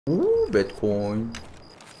Ooh, Bitcoin.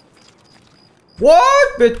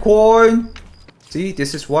 What? Bitcoin? See,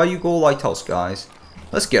 this is why you go Lighthouse, guys.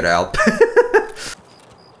 Let's get out.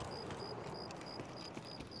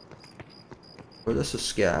 Where does a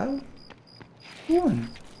SCAV? One.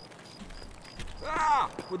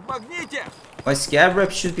 My SCAV rep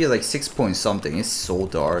should be like 6 point something. It's so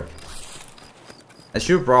dark. I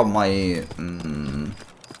should have brought my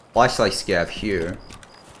flashlight SCAV here.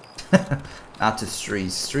 Not to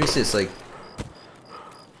streets. Streets is like...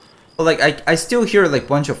 But like, I still hear like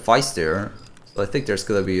bunch of fights there. So I think there's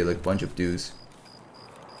gonna be like bunch of dudes.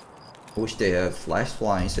 I wish they have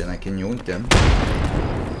flashlights and I can yoink them.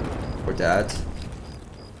 For that.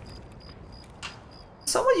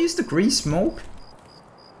 Someone use the green smoke?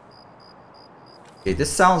 Okay,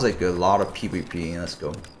 this sounds like a lot of PvP. Let's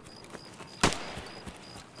go.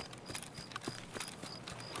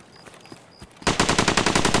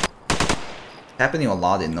 Happening a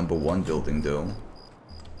lot in #1 building though.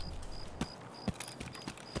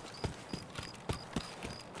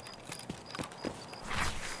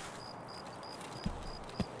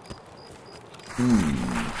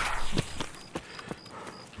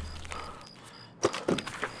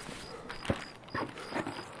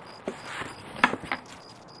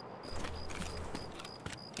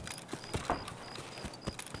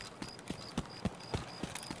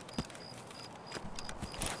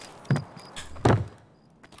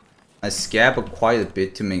 I SCAV quite a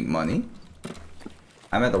bit to make money.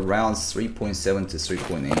 I'm at around 3.7 to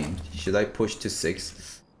 3.8. Should I push to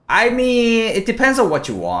 6? I mean, it depends on what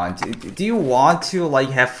you want. Do you want to like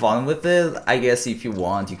have fun with it? I guess if you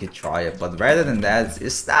want, you could try it. But rather than that,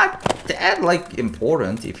 it's not that like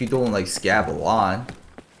important if you don't like SCAV a lot.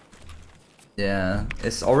 Yeah,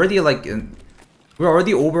 it's already like we're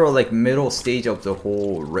already over like middle stage of the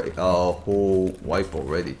whole wipe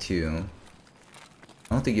already too.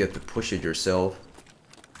 I don't think you have to push it yourself.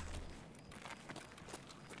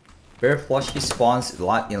 Bear Flushy spawns a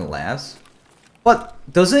lot in labs. But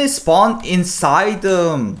doesn't it spawn inside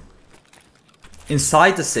the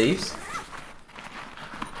safes?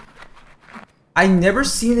 I never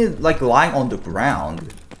seen it like lying on the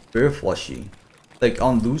ground. Bear Flushy. Like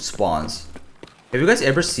on loot spawns. Have you guys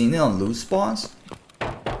ever seen it on loot spawns?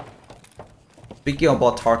 Speaking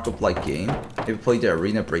about Tarkov like game, have you played the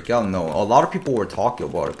Arena Breakout? No, a lot of people were talking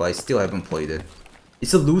about it, but I still haven't played it.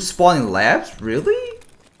 It's a loot spawn in labs? Really?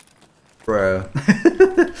 Bruh.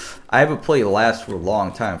 I haven't played labs for a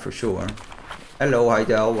long time for sure. Hello,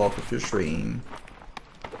 Heidel, welcome to the stream.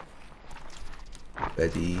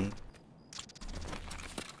 Betty.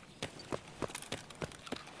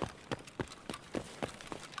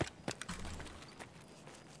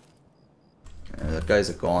 That guy's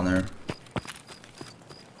a goner.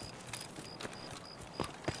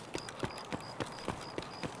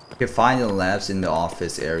 You can find the labs in the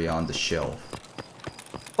office area on the shelf.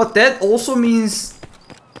 But that also means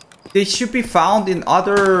they should be found in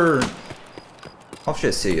other... How should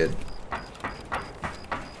I say it?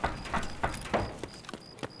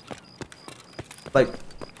 Like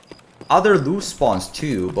other loot spawns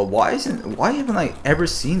too, but why haven't I ever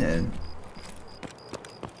seen it?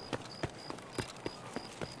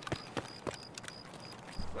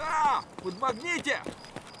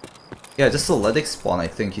 Yeah, just a Letic spawn I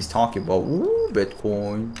think he's talking about. Ooh,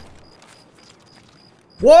 Bitcoin.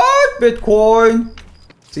 What? Bitcoin?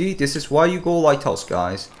 See, this is why you go Lighthouse,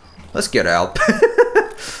 guys. Let's get out.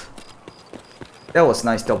 That was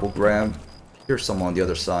nice double grab. Here's someone on the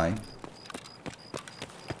other side.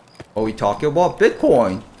 Oh, we talking about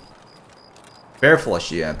Bitcoin? Bear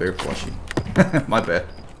Flushy, yeah, Bear Flushy. My bad.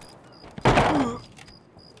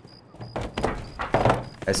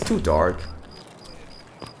 It's too dark.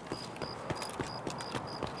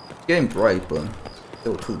 Getting bright, but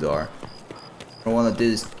still too dark. I don't wanna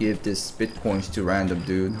just give this bitcoins to random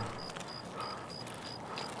dude.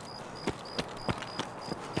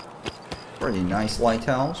 Pretty nice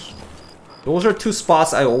lighthouse. Those are two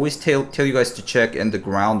spots I always tell you guys to check, and the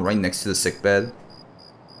ground right next to the sickbed.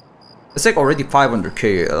 It's like already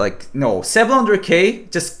 500k, like no 700k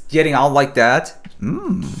just getting out like that.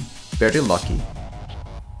 Very lucky.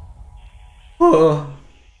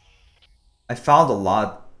 I found a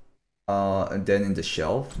lot and then in the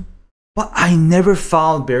shelf, but I never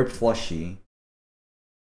found Bear Flushy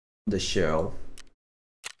on the shelf.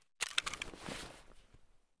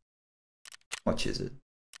 How much is it?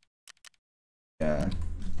 Yeah.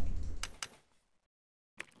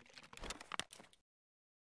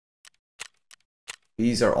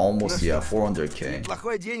 These are almost 400k.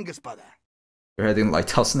 You're heading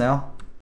Lighthouse now?